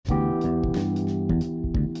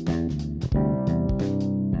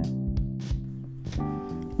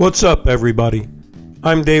What's up, everybody?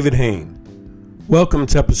 I'm David Hain. Welcome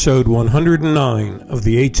to episode 109 of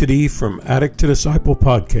the A to D from Addict to Disciple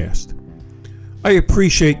podcast. I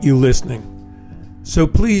appreciate you listening. So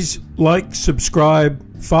please like, subscribe,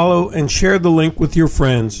 follow, and share the link with your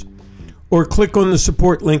friends, or click on the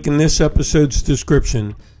support link in this episode's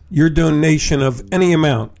description. Your donation of any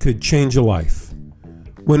amount could change a life.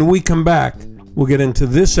 When we come back, we'll get into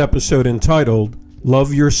this episode entitled,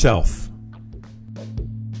 Love Yourself.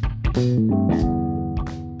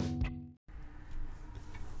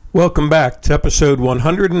 Welcome back to episode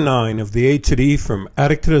 109 of the A to D from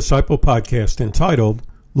Addict to Disciple podcast entitled,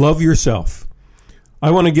 Love Yourself. I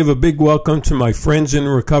want to give a big welcome to my friends in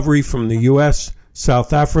recovery from the U.S.,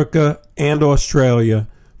 South Africa, and Australia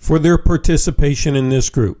for their participation in this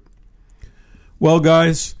group. Well,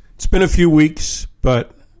 guys, it's been a few weeks,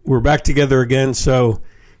 but we're back together again, so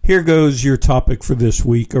here goes your topic for this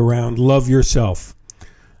week around love yourself.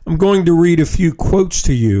 I'm going to read a few quotes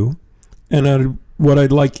to you, and what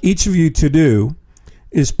I'd like each of you to do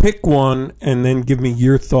is pick one and then give me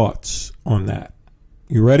your thoughts on that.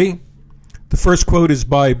 You ready? The first quote is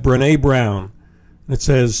by Brené Brown. It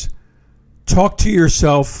says, "Talk to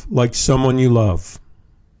yourself like someone you love."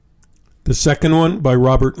 The second one by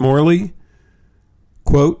Robert Morley,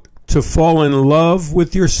 quote, "To fall in love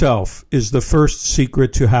with yourself is the first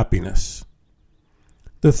secret to happiness."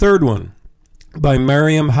 The third one by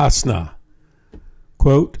Mariam Hasna,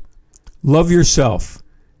 quote, "Love yourself.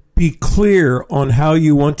 Be clear on how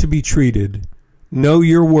you want to be treated. Know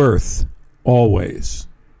your worth always."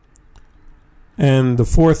 And the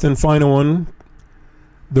fourth and final one,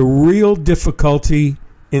 "The real difficulty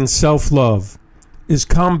in self-love is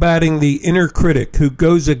combating the inner critic who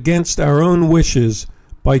goes against our own wishes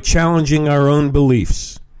by challenging our own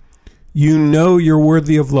beliefs. You know you're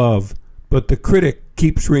worthy of love, but the critic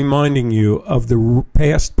keeps reminding you of the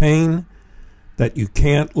past pain that you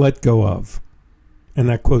can't let go of." And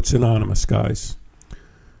that quote's anonymous, guys.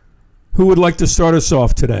 Who would like to start us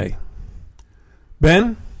off today?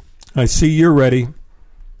 Ben, I see you're ready.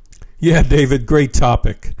 Yeah, David, great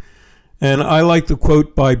topic. And I like the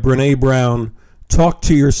quote by Brené Brown, "Talk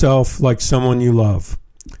to yourself like someone you love."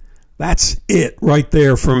 That's it right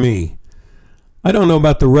there for me. I don't know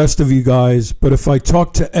about the rest of you guys, but if I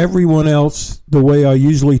talk to everyone else the way I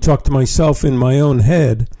usually talk to myself in my own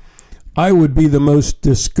head, I would be the most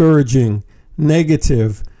discouraging,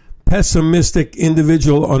 negative, pessimistic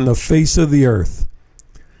individual on the face of the earth.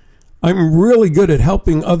 I'm really good at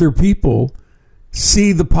helping other people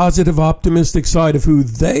see the positive, optimistic side of who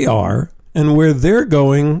they are and where they're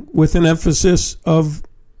going, with an emphasis of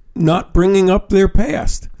not bringing up their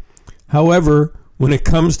past. However, when it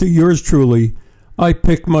comes to yours truly, I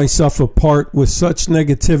pick myself apart with such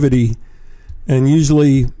negativity, and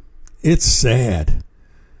usually it's sad.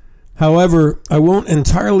 However, I won't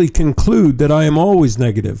entirely conclude that I am always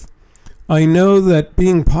negative. I know that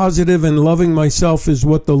being positive and loving myself is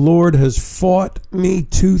what the Lord has fought me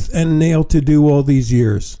tooth and nail to do all these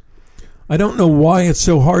years. I don't know why it's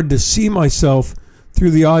so hard to see myself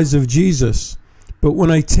through the eyes of Jesus, but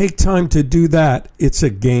when I take time to do that, it's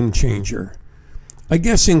a game changer. I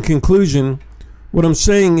guess in conclusion, what I'm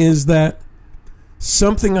saying is that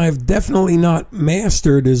something I've definitely not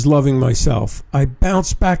mastered is loving myself. I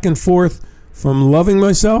bounce back and forth from loving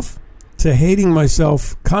myself to hating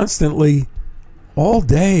myself constantly, all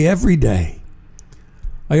day, every day.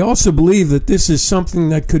 I also believe that this is something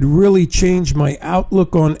that could really change my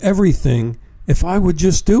outlook on everything if I would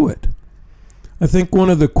just do it. I think one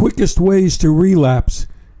of the quickest ways to relapse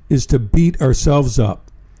is to beat ourselves up.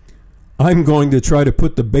 I'm going to try to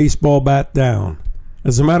put the baseball bat down.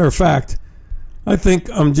 As a matter of fact, I think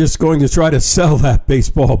I'm just going to try to sell that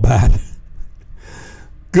baseball bat.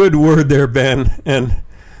 Good word there, Ben. And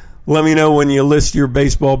let me know when you list your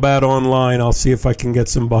baseball bat online. I'll see if I can get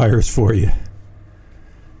some buyers for you.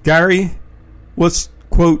 Gary, what's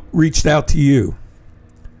quote reached out to you?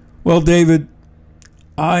 Well, David,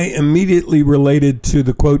 I immediately related to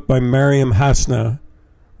the quote by Mariam Hasna,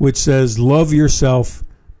 which says, "Love yourself.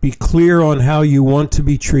 Be clear on how you want to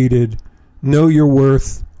be treated. Know your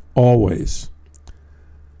worth always."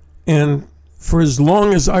 And for as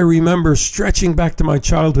long as I remember, stretching back to my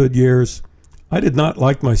childhood years, I did not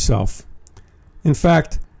like myself. In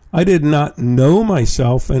fact, I did not know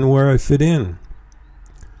myself and where I fit in.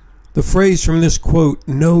 The phrase from this quote,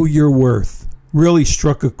 "know your worth," really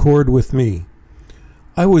struck a chord with me.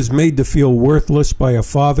 I was made to feel worthless by a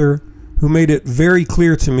father who made it very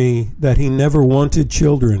clear to me that he never wanted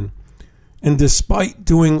children. And despite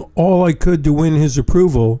doing all I could to win his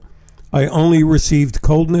approval, I only received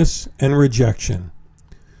coldness and rejection.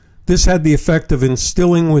 This had the effect of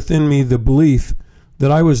instilling within me the belief that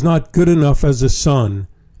I was not good enough as a son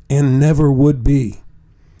and never would be.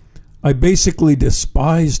 I basically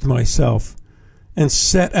despised myself and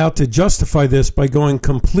set out to justify this by going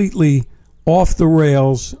completely off the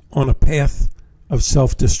rails on a path of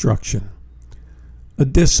self-destruction. A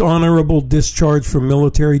dishonorable discharge from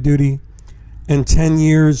military duty and 10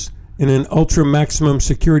 years in an ultra-maximum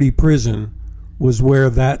security prison was where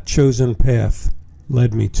that chosen path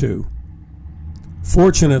led me to.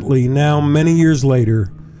 Fortunately, now many years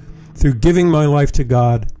later, through giving my life to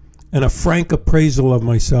God and a frank appraisal of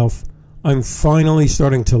myself, I'm finally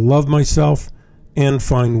starting to love myself and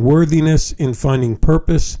find worthiness in finding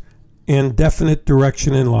purpose and definite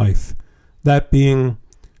direction in life, that being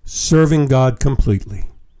serving God completely.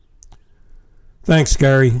 Thanks,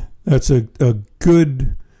 Gary. That's a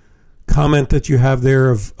good comment that you have there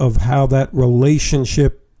of how that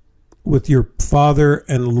relationship with your father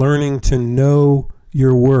and learning to know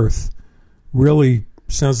your worth really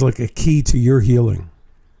sounds like a key to your healing.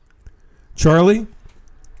 Charlie,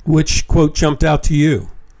 which quote jumped out to you?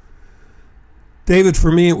 David,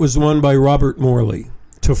 for me, it was one by Robert Morley.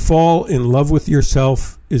 To fall in love with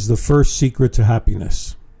yourself is the first secret to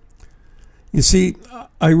happiness. You see,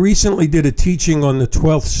 I recently did a teaching on the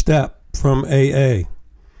 12th step from AA,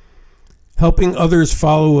 helping others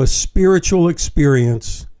follow a spiritual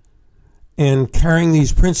experience and carrying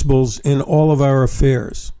these principles in all of our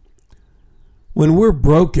affairs. When we're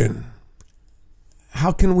broken,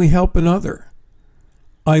 how can we help another?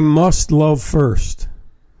 I must love first.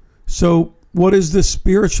 So, what is the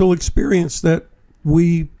spiritual experience that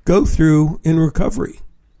we go through in recovery?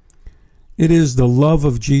 It is the love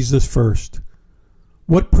of Jesus first.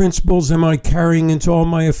 What principles am I carrying into all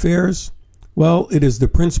my affairs? Well, it is the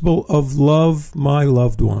principle of love my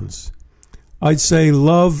loved ones. I'd say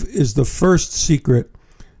love is the first secret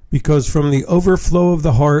because from the overflow of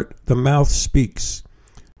the heart, the mouth speaks.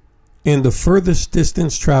 And the furthest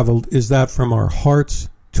distance traveled is that from our hearts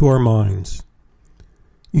to our minds.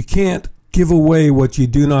 You can't give away what you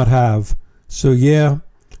do not have. So yeah,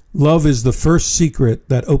 love is the first secret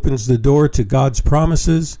that opens the door to God's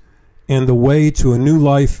promises and the way to a new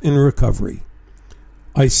life in recovery.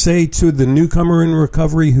 I say to the newcomer in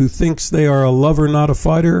recovery who thinks they are a lover, not a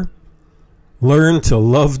fighter, learn to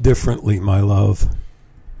love differently, my love.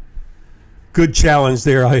 Good challenge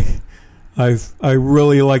there. I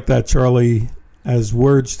really like that, Charlie, as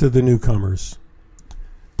words to the newcomers.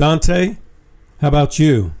 Dante, how about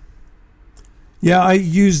you? Yeah, I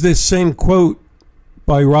use this same quote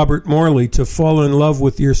by Robert Morley, to fall in love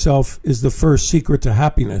with yourself is the first secret to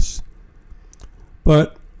happiness.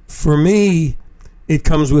 But for me, it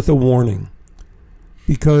comes with a warning,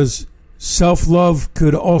 because self-love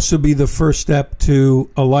could also be the first step to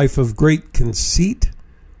a life of great conceit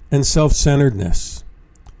and self-centeredness.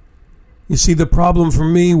 You see, the problem for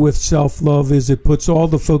me with self-love is it puts all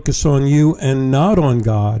the focus on you and not on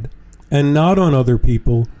God and not on other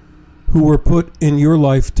people who were put in your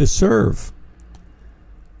life to serve.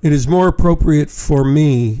 It is more appropriate for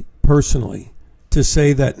me personally to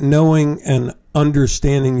say that knowing and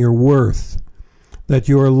understanding your worth, that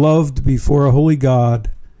you are loved before a holy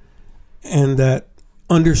God, and that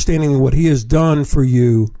understanding what He has done for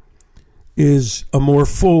you is a more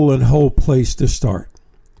full and whole place to start.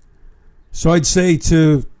 So I'd say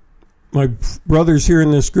to my brothers here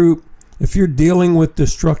in this group, if you're dealing with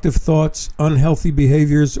destructive thoughts, unhealthy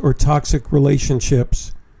behaviors, or toxic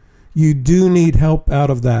relationships, you do need help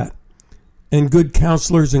out of that. And good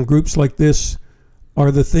counselors and groups like this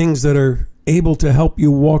are the things that are able to help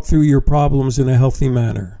you walk through your problems in a healthy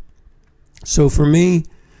manner. So for me,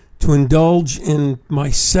 to indulge in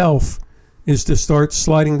myself is to start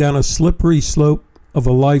sliding down a slippery slope of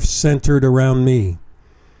a life centered around me.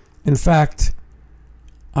 In fact,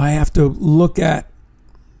 I have to look at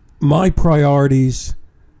my priorities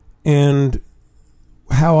and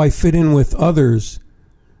how I fit in with others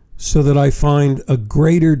so that I find a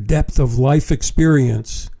greater depth of life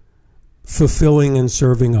experience fulfilling and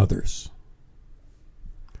serving others.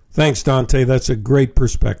 Thanks, Dante. That's a great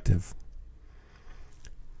perspective.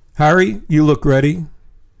 Harry, you look ready.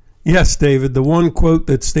 Yes, David, the one quote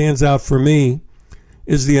that stands out for me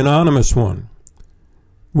is the anonymous one,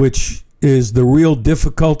 which is the real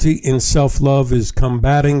difficulty in self-love is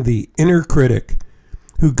combating the inner critic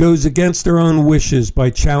who goes against our own wishes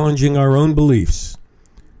by challenging our own beliefs.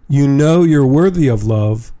 You know you're worthy of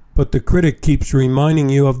love, but the critic keeps reminding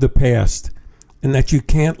you of the past and that you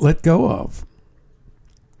can't let go of.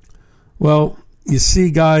 Well, you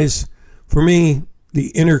see, guys, for me, the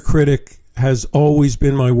inner critic has always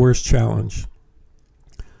been my worst challenge.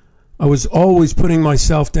 I was always putting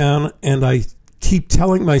myself down, and I keep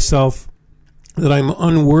telling myself that I'm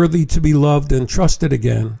unworthy to be loved and trusted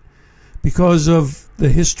again because of the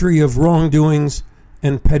history of wrongdoings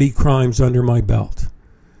and petty crimes under my belt.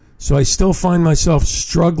 So I still find myself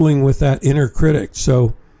struggling with that inner critic.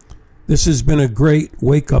 So this has been a great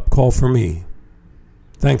wake-up call for me.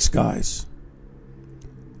 Thanks, guys.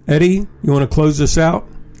 Eddie, you want to close this out?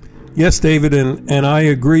 Yes, David, and I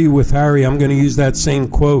agree with Harry. I'm going to use that same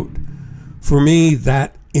quote. For me,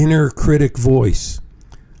 that inner critic voice,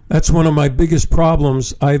 that's one of my biggest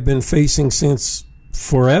problems I've been facing since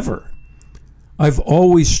forever. I've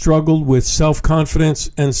always struggled with self-confidence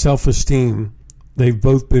and self-esteem. They've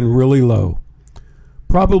both been really low.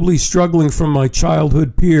 Probably struggling from my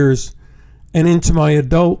childhood peers and into my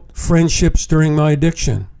adult friendships during my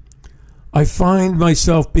addiction. I find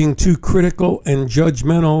myself being too critical and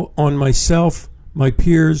judgmental on myself, my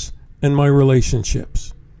peers, and my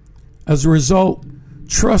relationships. As a result,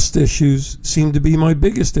 trust issues seem to be my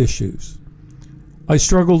biggest issues. I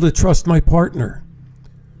struggle to trust my partner.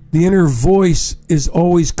 The inner voice is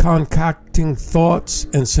always concocting thoughts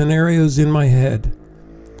and scenarios in my head.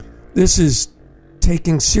 This is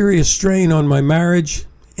taking serious strain on my marriage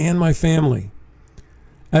and my family.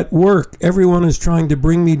 At work, everyone is trying to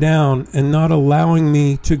bring me down and not allowing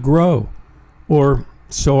me to grow. Or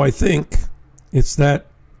so I think. It's that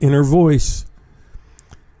inner voice.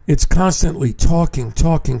 It's constantly talking.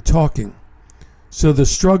 So the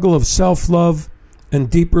struggle of self-love and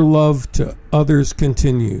deeper love to others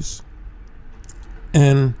continues.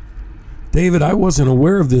 And David, I wasn't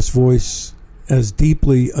aware of this voice as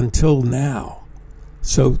deeply until now.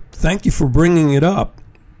 So thank you for bringing it up.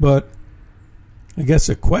 But I guess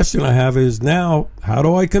a question I have is now, how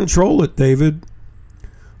do I control it, David?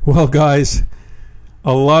 Well, guys,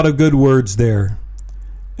 a lot of good words there.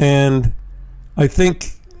 And I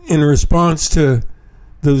think in response to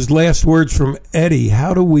those last words from Eddie,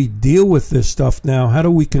 how do we deal with this stuff now? How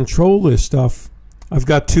do we control this stuff? I've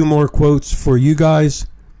got two more quotes for you guys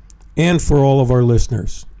and for all of our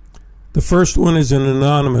listeners. The first one is an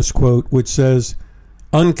anonymous quote which says,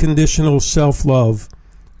 "Unconditional self-love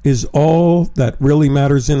is all that really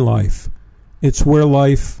matters in life. It's where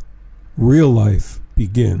life, real life,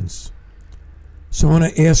 begins." So I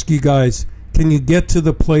want to ask you guys, can you get to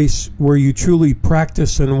the place where you truly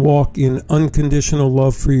practice and walk in unconditional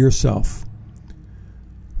love for yourself,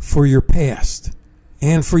 for your past,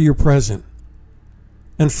 and for your present?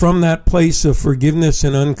 And from that place of forgiveness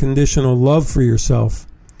and unconditional love for yourself,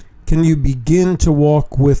 can you begin to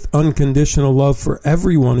walk with unconditional love for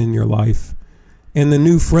everyone in your life and the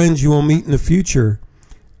new friends you will meet in the future,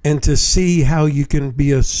 and to see how you can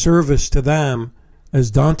be a service to them,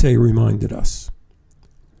 as Dante reminded us?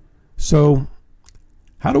 So,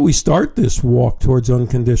 how do we start this walk towards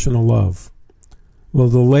unconditional love? Well,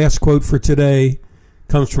 the last quote for today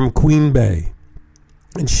comes from Queen Bey.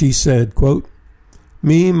 And she said, quote,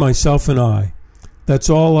 "Me, myself, and I. That's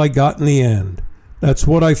all I got in the end. That's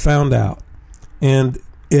what I found out. And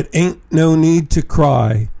it ain't no need to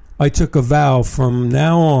cry. I took a vow from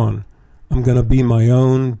now on, I'm going to be my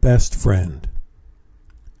own best friend."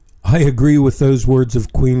 I agree with those words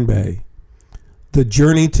of Queen Bey. The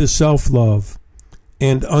journey to self-love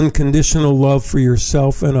and unconditional love for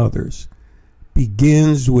yourself and others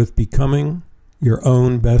begins with becoming your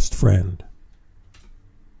own best friend.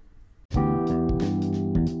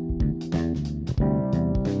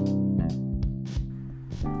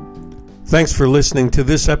 Thanks for listening to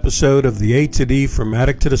this episode of the A to D from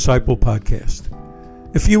Addict to Disciple podcast.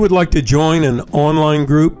 If you would like to join an online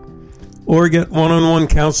group or get one-on-one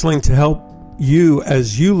counseling to help you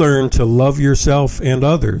as you learn to love yourself and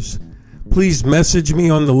others, please message me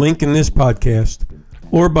on the link in this podcast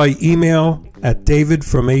or by email at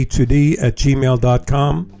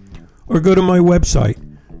davidfroma2d@gmail.com, or go to my website,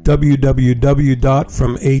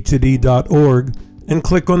 www.froma2d.org, and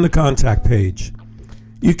click on the contact page.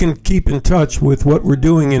 You can keep in touch with what we're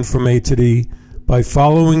doing in From A to D by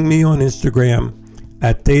following me on Instagram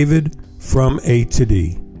at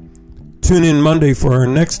davidfroma2d. Tune in Monday for our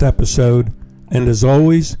next episode, and as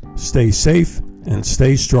always, stay safe and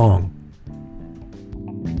stay strong.